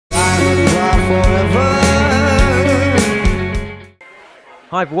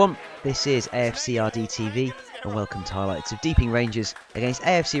Hi everyone, this is AFCRDTV and welcome to highlights of Deeping Rangers against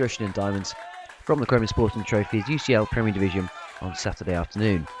AFC Rushden Diamonds from the Prem Sporting Trophy's UCL Premier Division on Saturday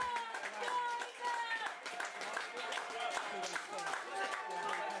afternoon.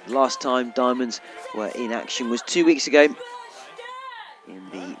 Last time Diamonds were in action was 2 weeks ago in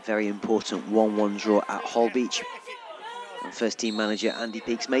the very important 1-1 draw at Holbeach. And first team manager Andy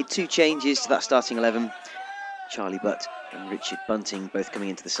Peakes made 2 changes to that starting 11. Charlie Butt and Richard Bunting both coming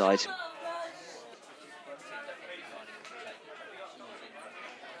into the side.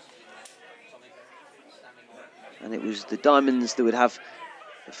 And it was the Diamonds that would have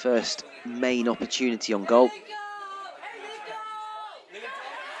the first main opportunity on goal.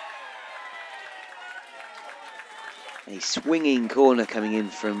 A swinging corner coming in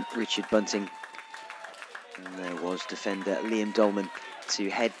from Richard Bunting. And there was defender Liam Dolman to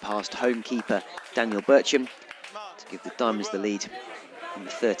head past home keeper Daniel Bircham to give the Diamonds the lead in the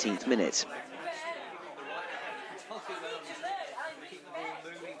 13th minute.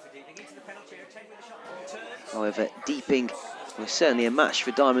 However, Deeping was certainly a match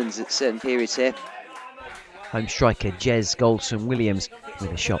for Diamonds at certain periods here. Home striker Jez Goldson-Williams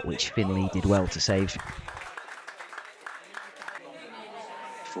with a shot which Finley did well to save.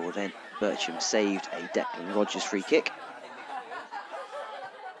 Before then, Bircham saved a Declan Rogers free kick.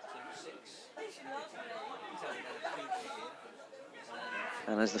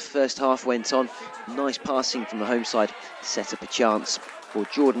 And as the first half went on, nice passing from the home side set up a chance for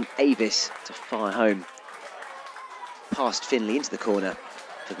Jordan Avis to fire home past Finley into the corner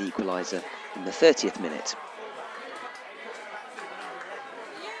for the equaliser in the 30th minute.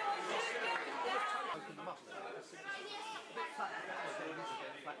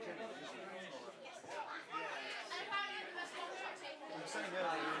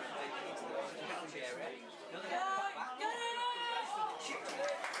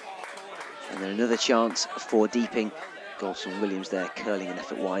 And then another chance for Deeping. Goldson-Williams there curling an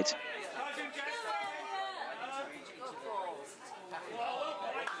effort wide.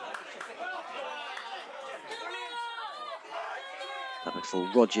 That before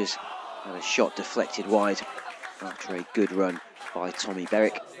Rogers had a shot deflected wide after a good run by Tommy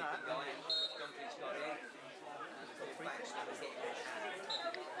Berwick.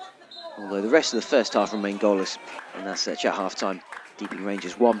 Although the rest of the first half remained goalless, and as such at half-time, Deeping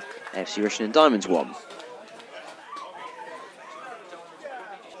Rangers 1, AFC Rushden Diamonds 1.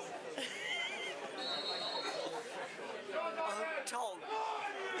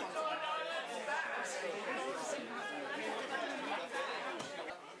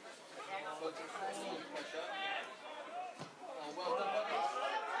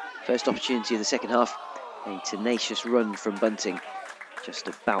 First opportunity of the second half, a tenacious run from Bunting, just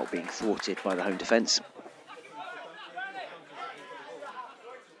about being thwarted by the home defence.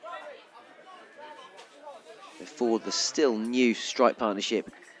 Before the still new strike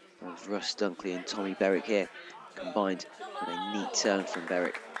partnership of Russ Dunkley and Tommy Berwick here, combined with a neat turn from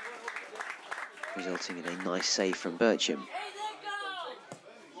Berwick, resulting in a nice save from Bircham.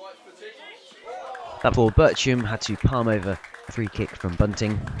 That ball, Bircham had to palm over a free kick from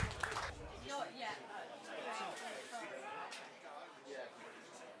Bunting.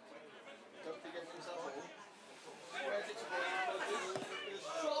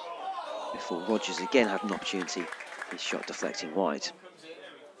 Before Rogers again had an opportunity, his shot deflecting wide.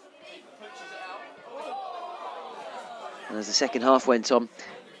 And as the second half went on,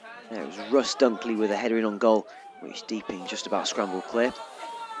 there was Russ Dunkley with a header in on goal, which Deeping just about scrambled clear.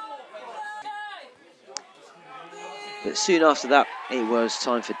 But soon after that, it was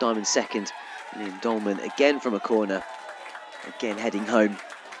time for Diamond's second. Liam Dolman again from a corner, again heading home,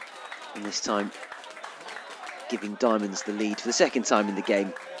 and this time giving Diamonds the lead for the second time in the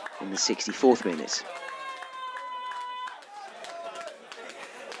game in the 64th minute.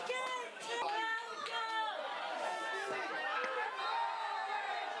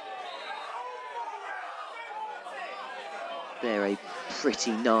 There, a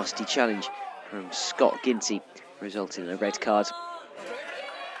pretty nasty challenge from Scott Ginty, resulting in a red card.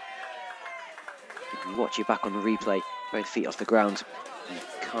 If you watch it back on the replay, both feet off the ground, you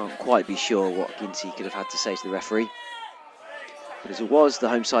can't quite be sure what Ginty could have had to say to the referee. But as it was, the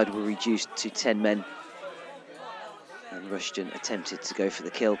home side were reduced to 10 men, and Rushden attempted to go for the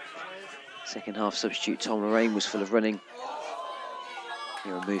kill. Second half substitute Tom Lorraine was full of running.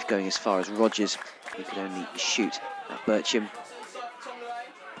 Here a move going as far as Rogers, who could only shoot at Bircham.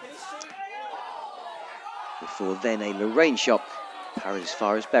 Before then a Lorraine shot parried as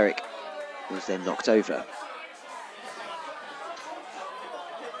far as Berwick, who was then knocked over.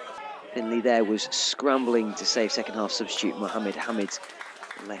 Finley there was scrambling to save second half substitute Mohammed Hamid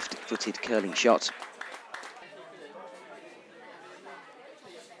left-footed curling shot.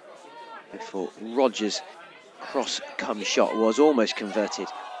 Before Rogers' cross-come shot was almost converted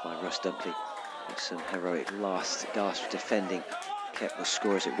by Russ Dunkley. But some heroic last gasp defending kept the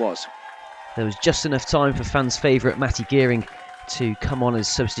score as it was. There was just enough time for fans' favourite Matty Gearing to come on as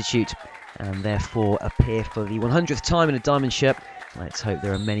substitute and therefore appear for the 100th time in a Diamond shirt. Let's hope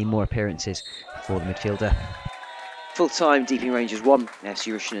there are many more appearances for the midfielder. Full-time, Deeping Rangers 1,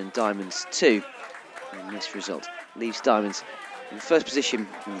 AFC Rushden Diamonds 2. And this result leaves Diamonds in first position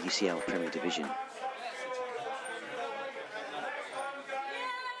in the UCL Premier Division.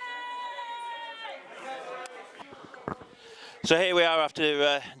 So here we are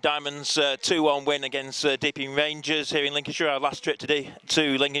after Diamonds' 2-1 win against Deeping Rangers here in Lincolnshire. Our last trip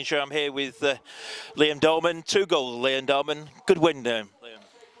to Lincolnshire. I'm here with Liam Dolman. 2 goals, Liam Dolman. Good win, Liam.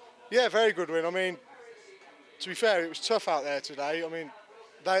 Yeah, very good win. I mean, to be fair, it was tough out there today. I mean,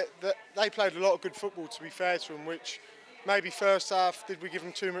 they played a lot of good football, to be fair to them, which maybe first half, did we give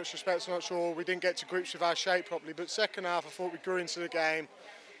them too much respect? I'm not sure. We didn't get to grips with our shape properly. But second half, I thought we grew into the game.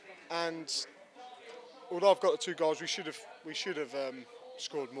 And although I've got the 2 goals, we should have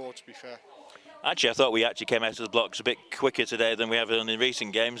scored more, to be fair. Actually, I thought we actually came out of the blocks a bit quicker today than we have done in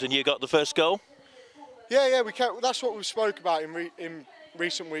recent games, and you got the first goal? Yeah, that's what we spoke about in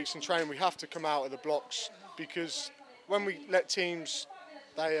recent weeks in training. We have to come out of the blocks because when we let teams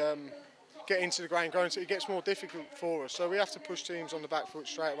get into the ground, it gets more difficult for us. So we have to push teams on the back foot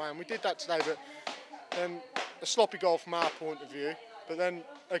straight away, and we did that today. But then a sloppy goal from our point of view. But then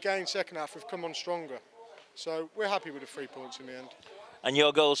again, second half we've come on stronger. So we're happy with the 3 points in the end. And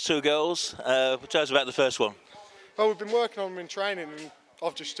your goals, 2 goals. Tell us about the first one. Well, we've been working on them in training, and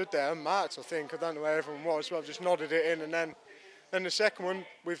I've just stood there and marked. I think I don't know where everyone was, but I've just nodded it in, and then the second one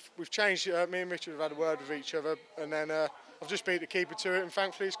we've changed. Me and Richard have had a word with each other, and then I've just beat the keeper to it, and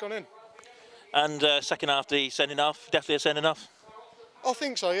thankfully it's gone in. And second half, the sending off, definitely a sending off. I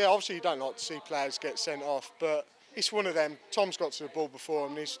think so. Yeah, obviously you don't like to see players get sent off, but it's one of them. Tom's got to the ball before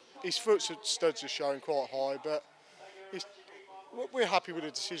him. His foot studs are showing quite high, but we're happy with the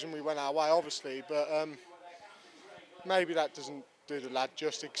decision. We went our way, obviously, but maybe that doesn't do the lad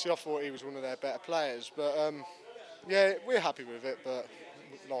justice, because I thought he was one of their better players. But yeah, we're happy with it, but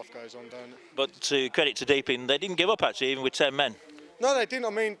life goes on, don't it? But to credit to Deeping, they didn't give up, actually, even with 10 men. No, they didn't. I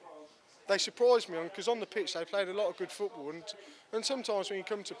mean, they surprised me, because on the pitch they played a lot of good football, and sometimes when you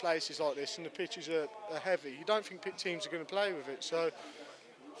come to places like this and the pitches are heavy, you don't think teams are going to play with it. So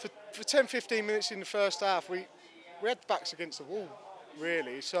for 10-15 minutes in the first half, we had backs against the wall,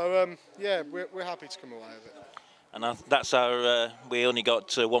 really. So yeah, we're happy to come away with it. And that's our. We only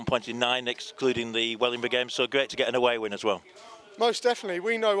got 1 point in 9, excluding the Wellingborough game. So great to get an away win as well. Most definitely,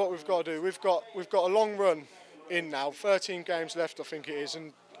 we know what we've got to do. We've got a long run in now, 13 games left, I think it is,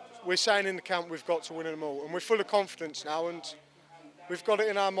 and we're saying in the camp we've got to win them all, and we're full of confidence now, and we've got it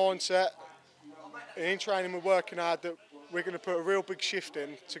in our mindset. In training, we're working hard that we're going to put a real big shift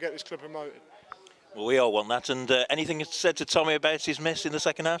in to get this club promoted. Well, we all want that. And anything said to Tommy about his miss in the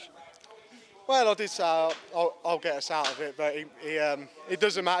second half? Well, I did say I'll get us out of it, but it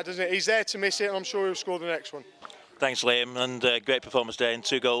doesn't matter, doesn't it? He's there to miss it, and I'm sure he'll score the next one. Thanks, Liam, and great performance today, and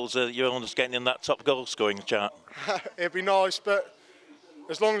 2 goals. You're almost getting in that top goal scoring chart. It'd be nice, but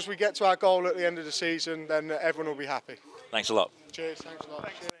as long as we get to our goal at the end of the season, then everyone will be happy. Thanks a lot. Cheers, thanks a lot.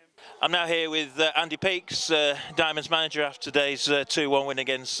 Thanks. I'm now here with Andy Peakes, Diamonds manager, after today's 2-1 win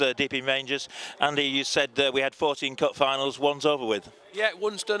against Deeping Rangers. Andy, you said we had 14 cup finals, one's over with. Yeah,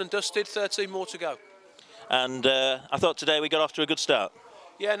 one's done and dusted, 13 more to go. And I thought today we got off to a good start.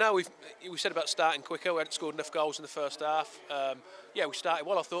 Yeah, no, we said about starting quicker. We hadn't scored enough goals in the first half. Yeah, we started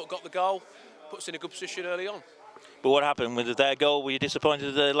well, I thought, got the goal, put us in a good position early on. But what happened with their goal? Were you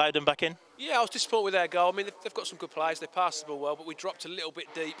disappointed they allowed them back in? Yeah, I was disappointed with their goal. I mean, they've got some good players. They passed the ball well, but we dropped a little bit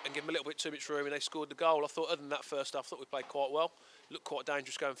deep and gave them a little bit too much room, and they scored the goal. I thought, other than that first half, I thought we played quite well. Looked quite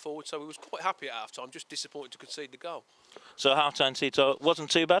dangerous going forward, so we was quite happy at half-time, just disappointed to concede the goal. So half-time, Tito, wasn't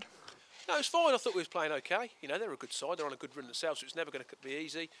too bad? No, it was fine. I thought we was playing okay. You know, they're a good side. They're on a good run themselves, so it's never going to be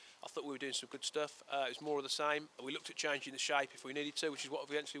easy. I thought we were doing some good stuff. It was more of the same. We looked at changing the shape if we needed to, which is what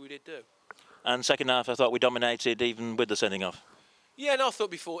eventually we did do. And second half, I thought we dominated even with the sending off. Yeah, no, I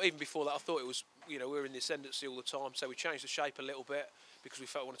thought even before that, I thought it was, you know, we were in the ascendancy all the time, so we changed the shape a little bit because we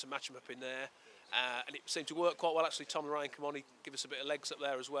felt we wanted to match them up in there. And it seemed to work quite well, actually. Tom and Ryan come on, he gave us a bit of legs up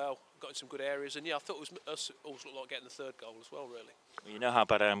there as well, got in some good areas, and yeah, I thought it was us always looked like getting the third goal as well, really. Well, you know how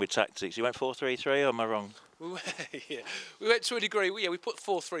bad I am with tactics. You went 4-3-3, or am I wrong? Yeah, we went to a degree. Yeah, we put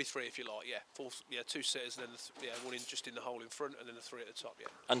 4-3-3 if you like. Yeah, 2 sitters, and then one just in the hole in front, and then the 3 at the top. Yeah.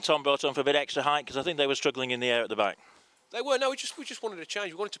 And Tom brought on for a bit extra height because I think they were struggling in the air at the back. They were. No, we just wanted to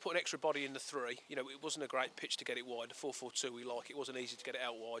change. We wanted to put an extra body in the 3. You know, it wasn't a great pitch to get it wide. The 4-4-2 we like. It wasn't easy to get it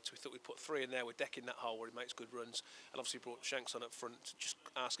out wide, so we thought we'd put 3 in there. We're decking that hole where he makes good runs, and obviously brought Shanks on up front to just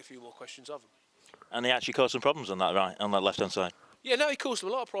ask a few more questions of him. And he actually caused some problems on that that left-hand side. Yeah, no, he caused them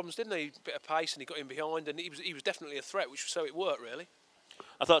a lot of problems, didn't he? A bit of pace, and he got in behind, and he was definitely a threat, so it worked really.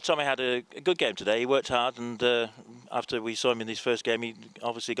 I thought Tommy had a good game today. He worked hard, and after we saw him in his first game, he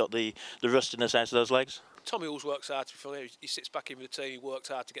obviously got the rustiness out of those legs. Tommy always works hard to be fair. He sits back in with the team. He works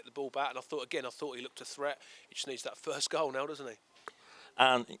hard to get the ball back, and I thought he looked a threat. He just needs that first goal now, doesn't he?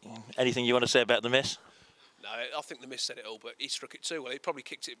 And anything you want to say about the miss? No, I think the miss said it all, but he struck it too well. He probably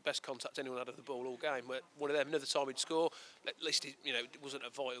kicked it best contact anyone had of the ball all game. But one of them, another time he'd score. At least it wasn't a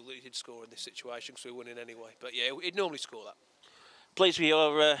vital that he did score in this situation, because we were winning anyway. But yeah, he'd normally score that. Pleased with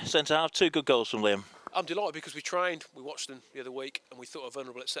your centre half. 2 good goals from Liam. I'm delighted because we trained. We watched them the other week, and we thought were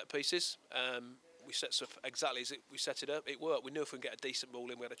vulnerable at set pieces. We set stuff exactly as we set it up. It worked. We knew if we could get a decent ball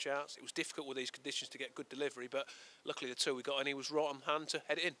in, we had a chance. It was difficult with these conditions to get good delivery, but luckily the 2 we got in, he was right on hand to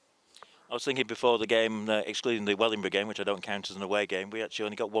head it in. I was thinking before the game, excluding the Wellingborough game, which I don't count as an away game, we actually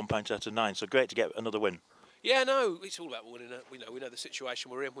only got 1 point out of 9, so great to get another win. Yeah, no, it's all about winning. We know the situation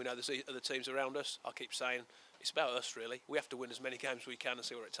we're in. We know there's other teams around us. I keep saying it's about us, really. We have to win as many games as we can and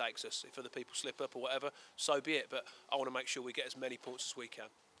see where it takes us. If other people slip up or whatever, so be it. But I want to make sure we get as many points as we can.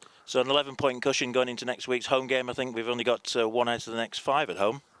 So an 11-point cushion going into next week's home game. I think we've only got 1 out of the next 5 at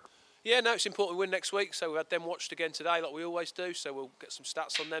home. Yeah, no, it's important we win next week. So we've had them watched again today, like we always do. So we'll get some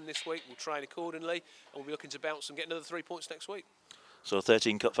stats on them this week. We'll train accordingly, and we'll be looking to bounce and get another 3 points next week. So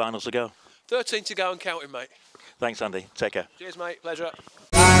 13 cup finals to go. 13 to go and counting, mate. Thanks, Andy. Take care. Cheers, mate. Pleasure.